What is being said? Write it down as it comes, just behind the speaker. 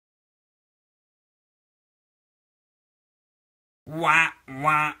Wah,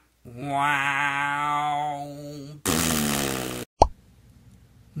 wah, wow.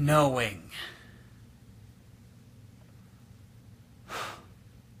 Knowing.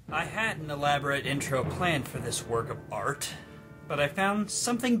 I had an elaborate intro planned for this work of art, but I found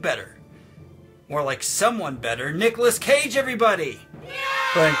something better. More like someone better. Nicolas Cage, everybody! Yeah!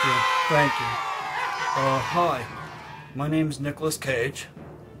 Thank you. Hi. My name's Nicolas Cage.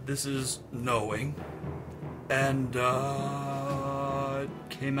 This is Knowing. And, it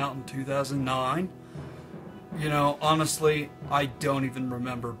came out in 2009. You know, honestly, I don't even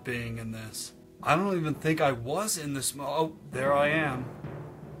remember being in this. I don't even think I was in this oh, there I am.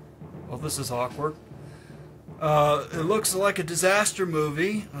 Well, this is awkward. It looks like a disaster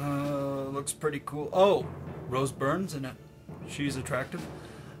movie. It looks pretty cool. Oh, Rose Byrne's in it. She's attractive.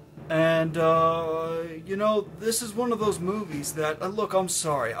 And, you know, this is one of those movies that, look, I'm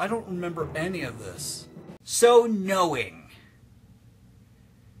sorry, I don't remember any of this. So, Knowing.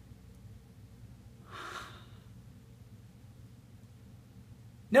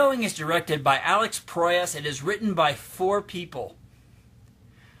 Knowing is directed by Alex Proyas. It is written by 4 people.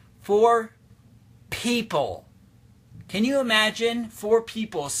 4 people. Can you imagine 4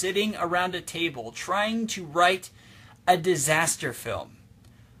 people sitting around a table trying to write a disaster film?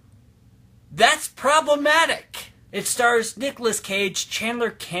 That's problematic. It stars Nicolas Cage,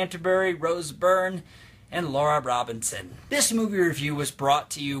 Chandler Canterbury, Rose Byrne, and Laura Robinson. This movie review was brought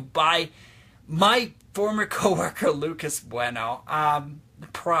to you by my former coworker Lucas Bueno.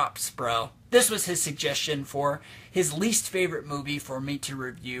 Props, bro. This was his suggestion for his least favorite movie for me to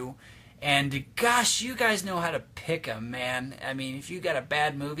review. And gosh, you guys know how to pick them, man. I mean, if you got a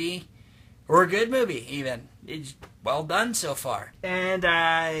bad movie, or a good movie even, it's well done so far. And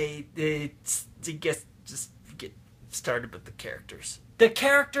I guess just get started with the characters. The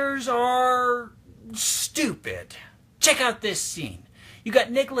characters are stupid. Check out this scene. You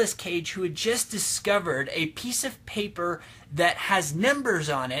got Nicolas Cage, who had just discovered a piece of paper that has numbers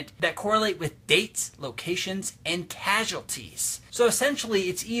on it that correlate with dates, locations, and casualties. So essentially,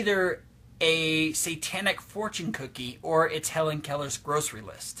 it's either a satanic fortune cookie or it's Helen Keller's grocery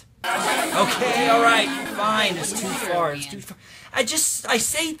list. Okay, alright, fine, it's too far, I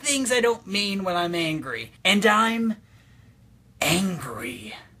say things I don't mean when I'm angry. And I'm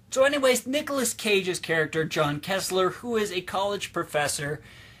angry. So anyways, Nicolas Cage's character, John Kessler, who is a college professor,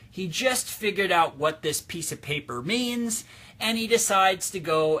 he just figured out what this piece of paper means, and he decides to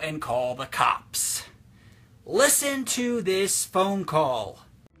go and call the cops. Listen to this phone call.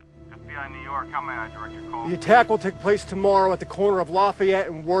 FBI New York, how may I direct your call? The attack will take place tomorrow at the corner of Lafayette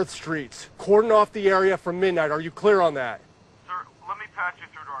and Worth Streets. Cordon off the area from midnight. Are you clear on that? Sir, let me patch you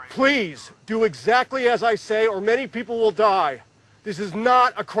through to our... Please, do exactly as I say or many people will die. This is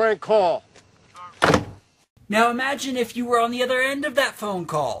not a crank call. Now imagine if you were on the other end of that phone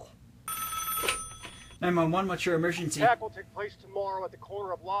call. 911, what's your emergency? The attack will take place tomorrow at the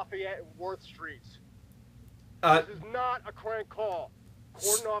corner of Lafayette and Worth Streets. This is not a crank call.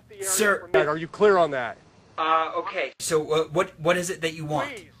 Cordon off the area sir, from midnight. Are you clear on that? Okay. So what is it that you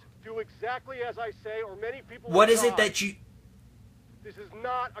want? Please, do exactly as I say or many people will What die. is it that you... This is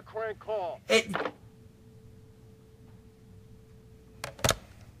not a crank call.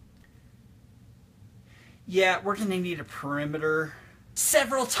 Yeah, we're gonna need a perimeter.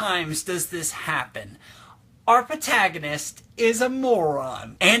 Several times does this happen. Our protagonist is a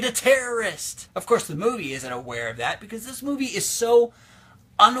moron and a terrorist. Of course, the movie isn't aware of that because this movie is so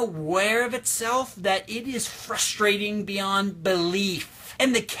unaware of itself that it is frustrating beyond belief.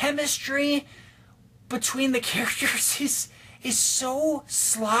 And the chemistry between the characters is so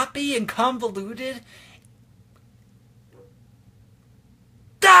sloppy and convoluted.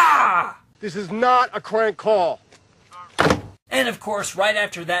 Ah! This is not a crank call. And of course, right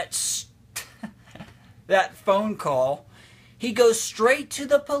after that that phone call, he goes straight to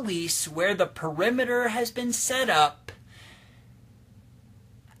the police where the perimeter has been set up.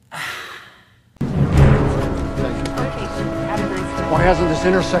 Why hasn't this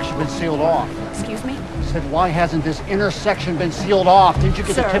intersection been sealed off? Excuse me? I said, why hasn't this intersection been sealed off? Didn't you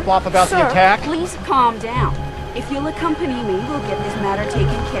get the tip-off about the attack? Please calm down. If you'll accompany me, we'll get this matter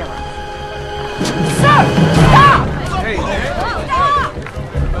taken care of. Sir! Stop! Hey, Stop!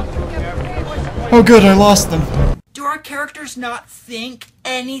 Oh good, I lost them. do our characters not think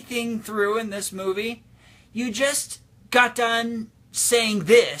anything through in this movie? You just got done saying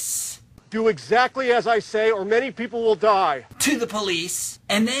this Do exactly as I say or many people will die. to the police,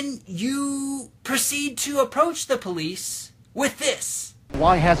 and then you proceed to approach the police with this.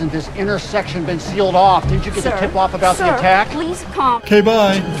 Why hasn't this intersection been sealed off? Didn't you get the tip-off about the attack? Please calm. Okay,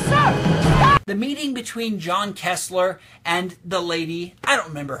 bye. Sir! The meeting between John Kessler and the lady, I don't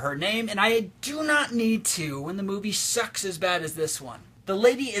remember her name, and I do not need to when the movie sucks as bad as this one. The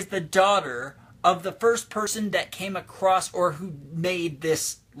lady is the daughter of the first person that came across or who made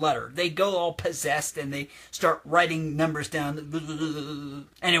this letter. They go all possessed and they start writing numbers down.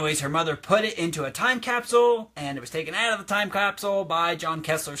 Anyways, her mother put it into a time capsule and it was taken out of the time capsule by John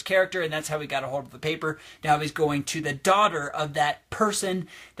Kessler's character, and that's how he got a hold of the paper. Now he's going to the daughter of that person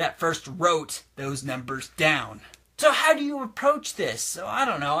that first wrote those numbers down. So how do you approach this? So I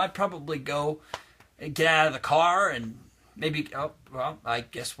don't know. I'd probably go and get out of the car and maybe, oh, well, I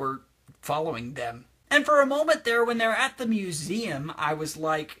guess we're following them. And for a moment there, when they're at the museum, I was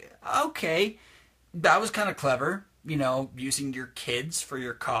like, okay, that was kind of clever, you know, using your kids for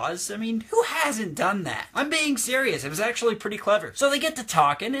your cause. I mean, who hasn't done that? I'm being serious. It was actually pretty clever. So they get to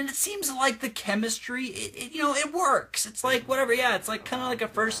talking, and it seems like the chemistry, it works. It's like, whatever, yeah, it's like kind of like a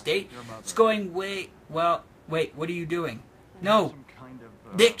first date. It's going, wait, what are you doing? No,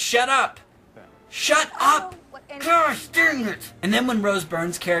 Dick, shut up. Shut up! Gosh, dang it! And then when Rose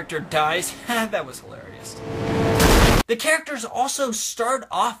Byrne's character dies, that was hilarious. The characters also start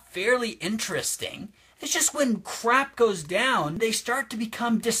off fairly interesting. It's just when crap goes down, they start to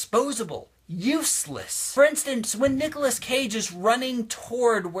become disposable, useless. For instance, when Nicolas Cage is running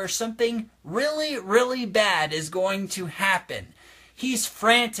toward where something really, really bad is going to happen, he's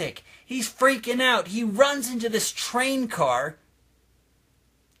frantic, he's freaking out, he runs into this train car,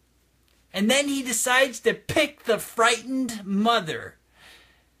 and then he decides to pick the frightened mother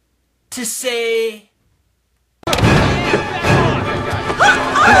to say,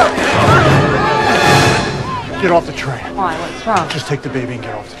 Get off the train. Why? What's wrong? Just take the baby and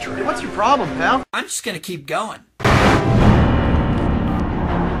get off the train. What's your problem, pal? I'm just going to keep going.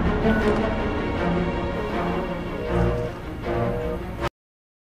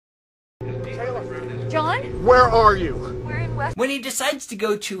 John? Where are you? We're in West... When he decides to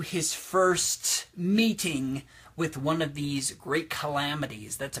go to his first meeting with one of these great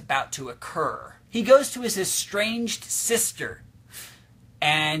calamities that's about to occur, he goes to his estranged sister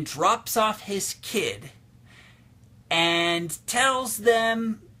and drops off his kid and tells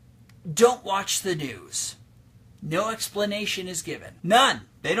them, don't watch the news. No explanation is given. None.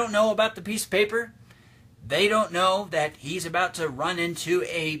 They don't know about the piece of paper. They don't know that he's about to run into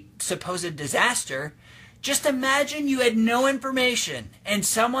a supposed disaster. Just imagine you had no information and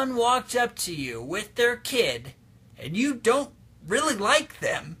someone walked up to you with their kid and you don't really like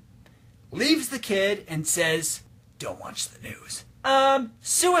them, leaves the kid and says, don't watch the news.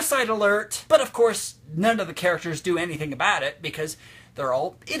 Suicide alert. But of course, none of the characters do anything about it because they're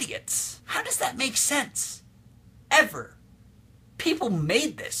all idiots. How does that make sense? Ever. People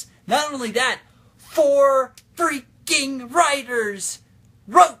made this. Not only that, 4 freaking writers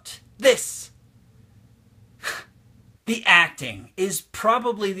wrote this. The acting is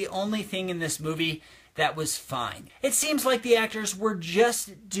probably the only thing in this movie that was fine. It seems like the actors were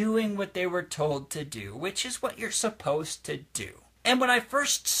just doing what they were told to do, which is what you're supposed to do. And when I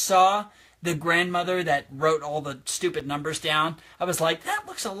first saw the grandmother that wrote all the stupid numbers down, I was like, that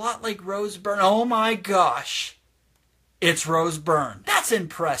looks a lot like Rose Byrne. Oh my gosh. It's Rose Byrne. That's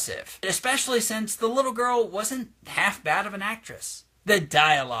impressive. Especially since the little girl wasn't half bad of an actress. The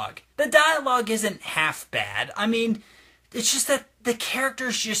dialogue. The dialogue isn't half bad. I mean, it's just that the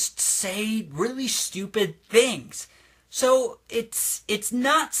characters just say really stupid things. So it's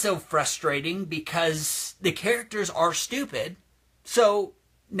not so frustrating because the characters are stupid. So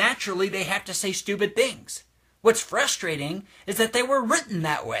naturally they have to say stupid things. What's frustrating is that they were written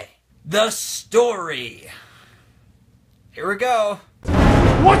that way. The story. Here we go.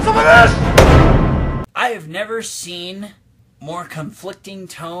 What's some of this? I have never seen more conflicting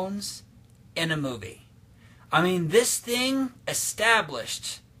tones in a movie. I mean, this thing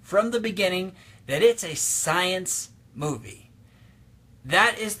established from the beginning that it's a science movie.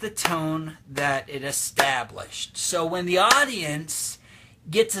 That is the tone that it established. So when the audience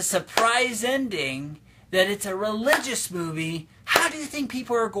gets a surprise ending that it's a religious movie, how do you think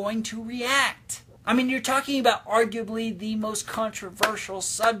people are going to react? I mean, you're talking about arguably the most controversial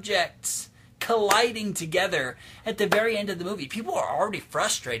subjects colliding together at the very end of the movie. People are already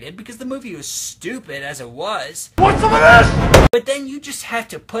frustrated because the movie was stupid as it was. What's some of this? But then you just have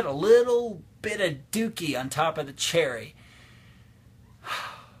to put a little bit of dookie on top of the cherry.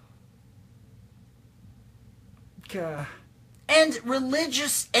 And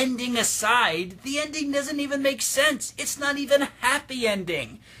religious ending aside, the ending doesn't even make sense. It's not even a happy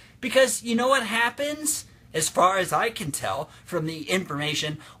ending. Because you know what happens? As far as I can tell from the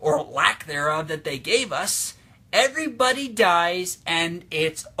information or lack thereof that they gave us, everybody dies and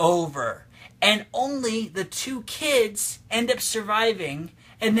it's over. and only the 2 kids end up surviving,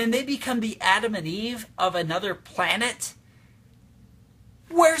 and then they become the Adam and Eve of another planet?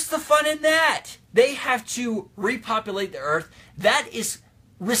 Where's the fun in that? They have to repopulate the Earth. That is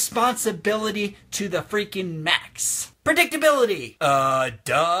responsibility to the freaking max. Predictability.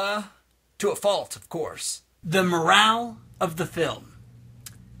 Duh. To a fault, of course. The morale of the film.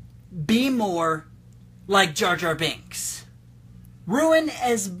 Be more like Jar Jar Binks. Ruin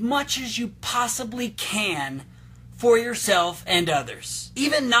as much as you possibly can for yourself and others.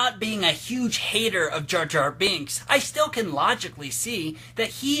 Even not being a huge hater of Jar Jar Binks, I still can logically see that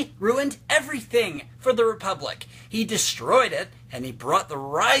he ruined everything for the Republic. He destroyed it, and he brought the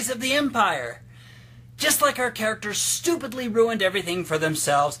rise of the Empire. Just like our characters stupidly ruined everything for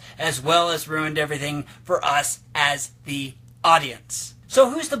themselves, as well as ruined everything for us as the audience.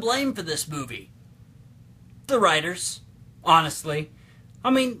 So who's to blame for this movie? The writers, honestly. I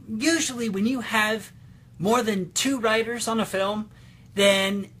mean, usually when you have more than 2 writers on a film,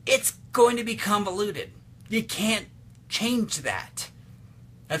 then it's going to be convoluted. You can't change that.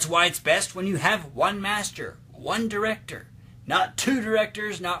 That's why it's best when you have one master, one director. Not 2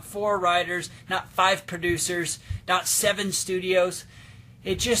 directors, not 4 writers, not 5 producers, not 7 studios.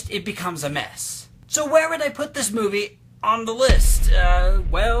 It becomes a mess. So where would I put this movie on the list?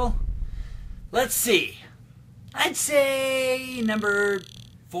 Well, let's see. I'd say number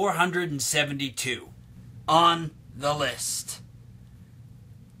 472 on the list.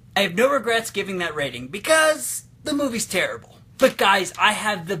 I have no regrets giving that rating because the movie's terrible. But guys, I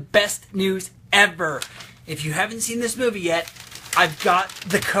have the best news ever. If you haven't seen this movie yet, I've got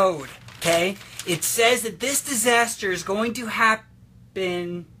the code, okay? It says that this disaster is going to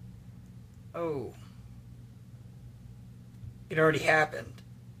happen... Oh. It already happened.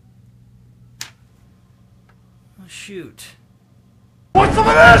 Oh, shoot. Want some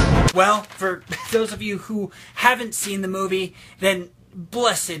of this? Well, for those of you who haven't seen the movie, then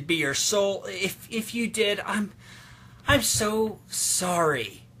blessed be your soul. If you did, I'm so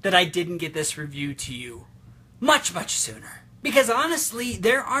sorry that I didn't get this review to you much sooner. Because honestly,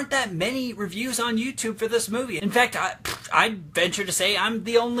 there aren't that many reviews on YouTube for this movie. In fact, I'd venture to say I'm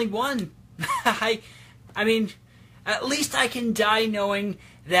the only one. I mean, at least I can die knowing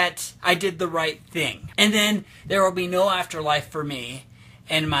that I did the right thing. And then there will be no afterlife for me,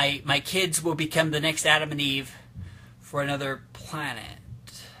 and my kids will become the next Adam and Eve for another planet.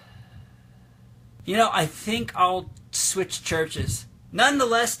 You know, I think I'll switch churches.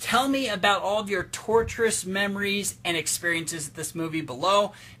 Nonetheless, tell me about all of your torturous memories and experiences with this movie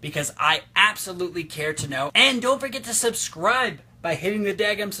below, because I absolutely care to know. And don't forget to subscribe by hitting the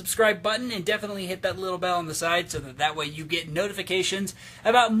daggum subscribe button, and definitely hit that little bell on the side so that way you get notifications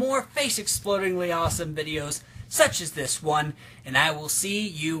about more face-explodingly awesome videos such as this one. And I will see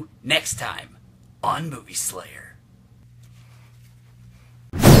you next time on MovieSlayer.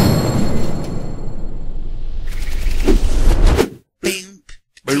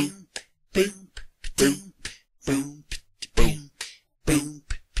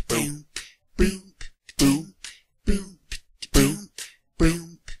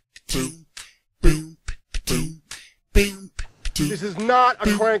 This is not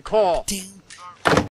a crank call.